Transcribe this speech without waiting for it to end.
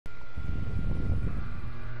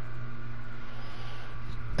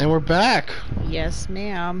And we're back. Yes,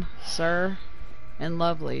 ma'am, sir, and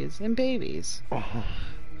lovelies, and babies. Uh-oh.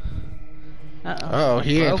 Uh-oh. Oh,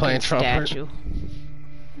 he ain't playing trumpet. Statue.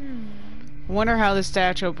 I wonder how the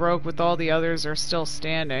statue broke with all the others are still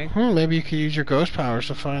standing. Maybe you could use your ghost powers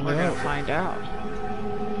to find out. We're gonna find out.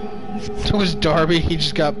 It was Darby, he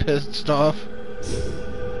just got pissed off.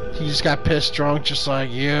 He just got pissed drunk, just like,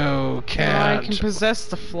 you can't. I can possess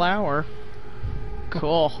the flower.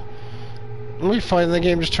 Cool. When we find the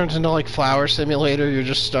game just turns into like flower simulator, you're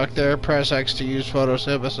just stuck there, press X to use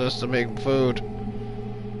photosynthesis to make food.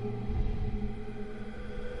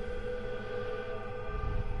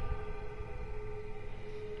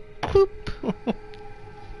 Boop.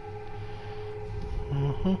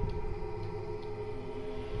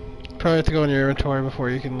 Probably have to go in your inventory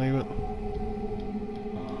before you can leave it.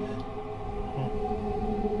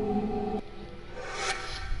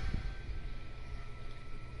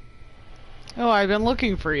 Oh, I've been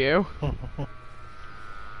looking for you.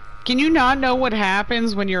 Can you not know what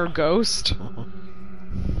happens when you're a ghost?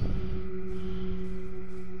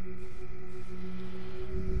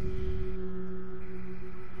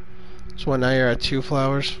 So what, now you're at 2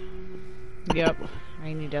 flowers? Yep.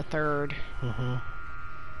 I need a third. I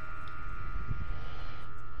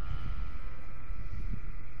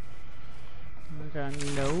got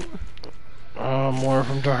a note. More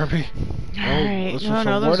from Darby. Alright, this was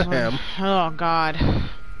from Wordham. Oh god.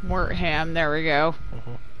 Wordham, there we go.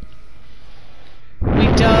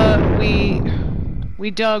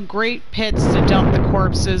 We dug great pits to dump the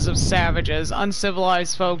corpses of savages.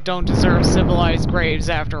 Uncivilized folk don't deserve civilized graves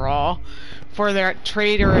after all. For their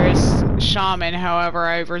traitorous shaman, however,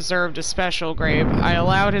 I've reserved a special grave. I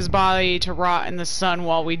allowed his body to rot in the sun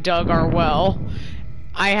while we dug our well.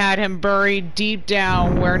 I had him buried deep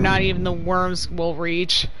down where not even the worms will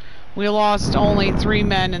reach. We lost only 3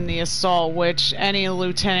 men in the assault, which any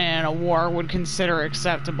lieutenant in a war would consider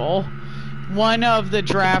acceptable. One of the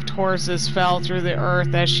draft horses fell through the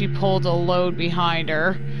earth as she pulled a load behind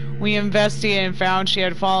her. We investigated and found she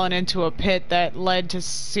had fallen into a pit that led to a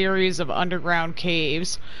series of underground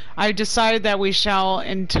caves. I decided that we shall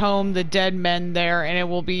entomb the dead men there, and it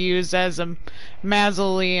will be used as a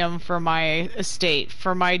mausoleum for my estate.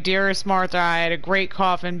 For my dearest Martha, I had a great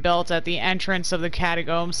coffin built at the entrance of the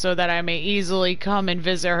catacombs so that I may easily come and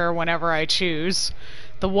visit her whenever I choose.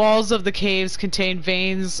 The walls of the caves contain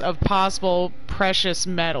veins of possible precious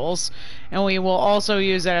metals, and we will also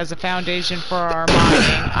use it as a foundation for our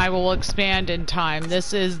mining. I will expand in time.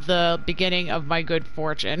 This is the beginning of my good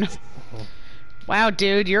fortune. Wow,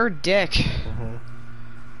 dude, you're a dick.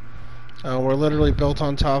 We're literally built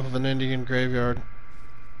on top of an Indian graveyard.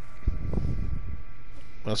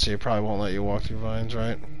 Let's see, it probably won't let you walk through vines,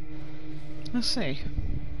 right? Let's see.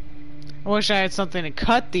 I wish I had something to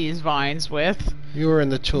cut these vines with. You were in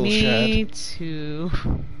the tool shed. Me too.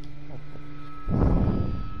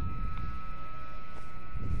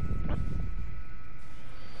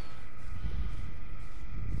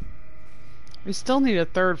 We still need a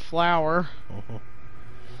third flower.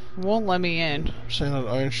 Won't let me in. Saying that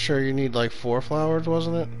I'm sure you need like 4 flowers,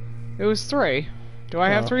 wasn't it? It was 3. Do I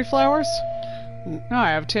have 3 flowers? No, I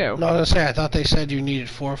have 2. No, I was gonna say, I thought they said you needed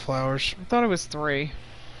 4 flowers. I thought it was 3.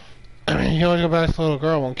 I mean, you only go back to the little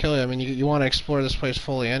girl, won't kill you. I mean, you want to explore this place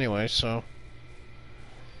fully anyway, so...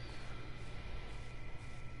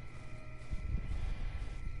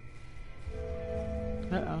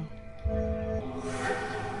 Uh-oh.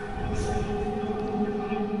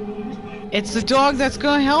 It's the dog that's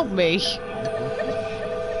gonna help me.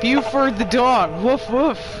 Buford the dog. Woof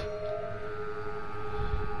woof.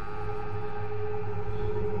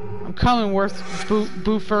 I'm coming,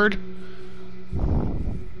 Buford.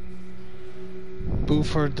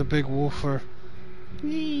 Buford the big woofer.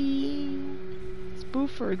 It's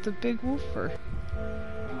Buford the big woofer.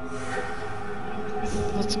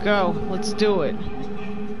 Let's go. Let's do it.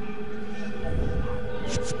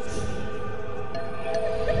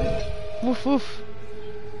 Woof woof.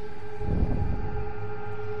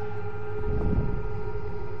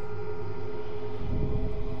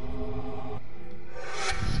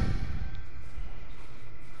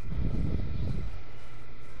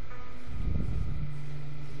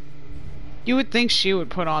 You would think she would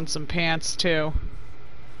put on some pants too.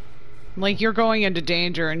 Like you're going into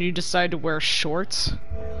danger and you decide to wear shorts.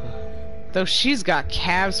 Though she's got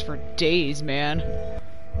calves for days, man.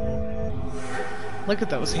 Look at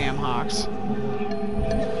those ham hocks.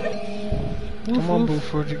 Come on,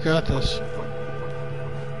 Buford, you got this.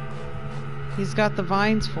 He's got the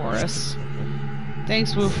vines for us.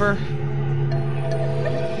 Thanks, Woofer.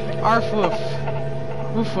 Arf woof.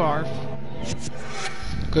 Woof arf.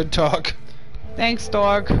 Good talk. Thanks,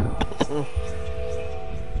 dog.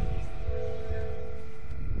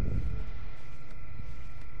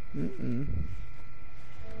 Mm-mm.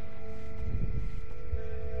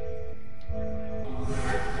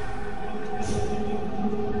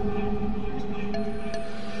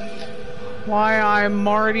 Why, I'm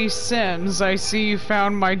Marty Sims. I see you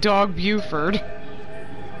found my dog Buford.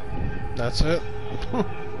 That's it?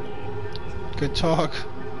 Good talk.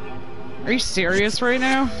 Are you serious right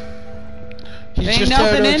now? He's Ain't just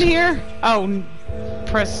nothing in here? Oh,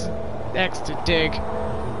 press X to dig. I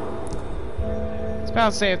was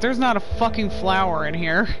about to say, if there's not a fucking flower in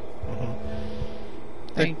here.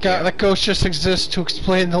 That ghost just exists to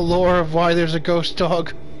explain the lore of why there's a ghost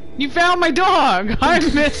dog. You found my dog! I'm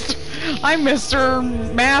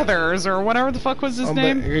Mr. Mathers, or whatever the fuck was his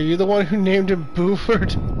name. Are you the one who named him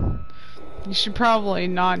Buford? You should probably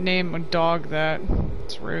not name a dog that.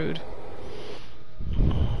 It's rude.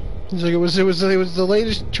 He's like, it was the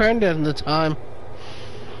latest trend at the time.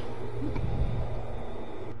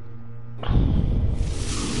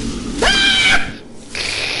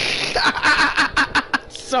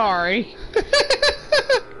 Sorry.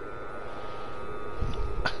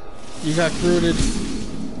 You got rooted.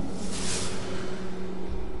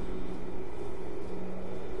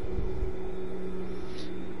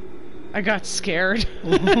 I got scared.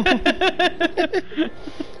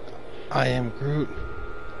 I am Groot.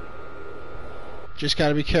 Just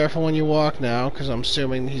gotta be careful when you walk now, because I'm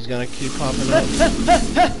assuming he's gonna keep popping up.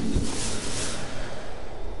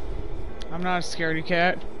 I'm not a scaredy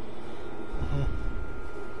cat.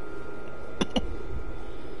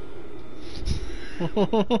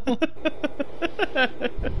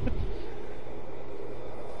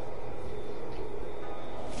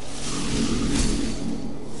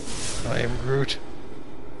 I am Groot.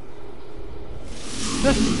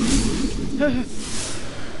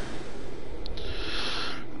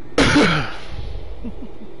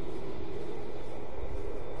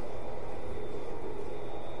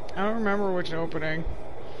 I don't remember which opening.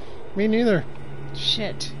 Me neither.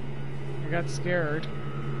 Shit. I got scared.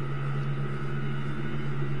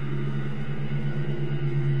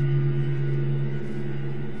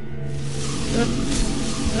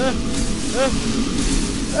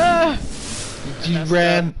 You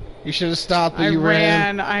ran. You should have stopped, but you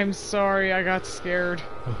ran. I'm sorry, I got scared.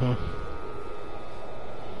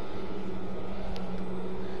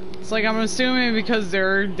 It's like I'm assuming because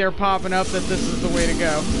they're popping up that this is the way to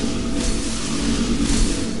go.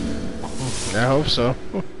 I hope so.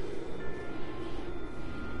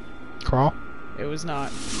 Crawl? It was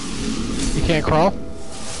not. You can't crawl? No.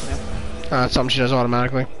 That's something she does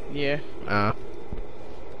automatically. Yeah.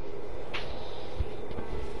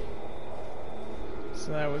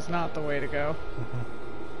 So that was not the way to go.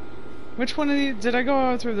 Which one of the did I go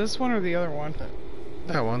out through, this one or the other one?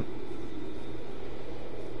 That one.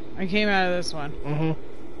 I came out of this one.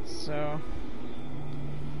 So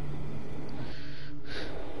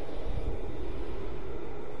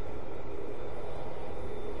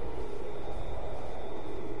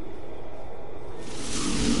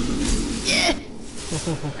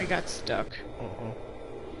I got stuck.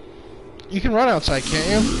 You can run outside,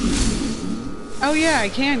 can't you? Oh yeah, I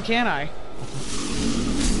can't I?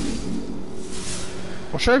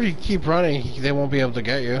 Well, sure, if you keep running, they won't be able to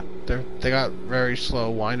get you. They got very slow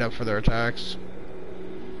wind up for their attacks.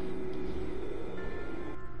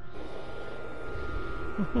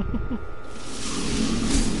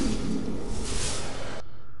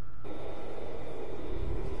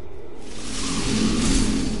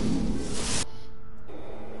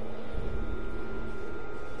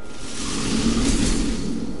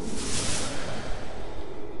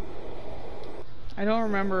 I don't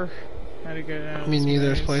remember how to get out of Me this neither.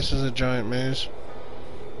 This maze. place is a giant maze.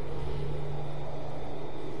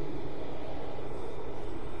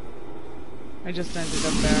 I just ended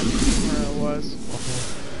up back where I was.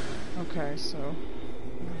 Okay, so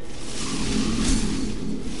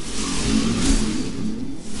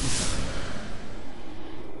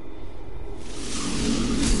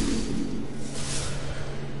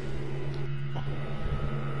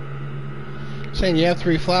Saying you have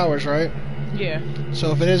 3 flowers, right? yeah.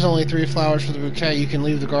 So if it is only 3 flowers for the bouquet, you can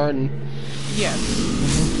leave the garden. Yes.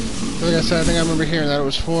 Like I said, I think I remember hearing that it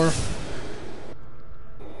was 4.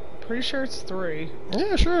 Pretty sure it's 3.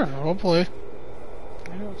 Yeah, sure. Hopefully.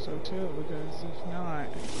 I hope so too, because if not...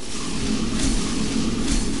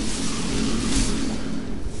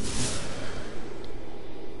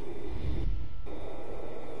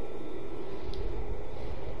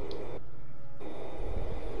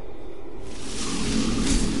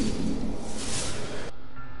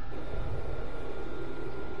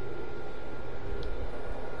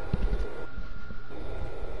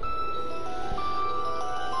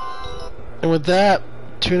 And with that,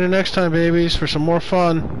 tune in next time, babies, for some more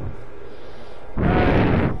fun.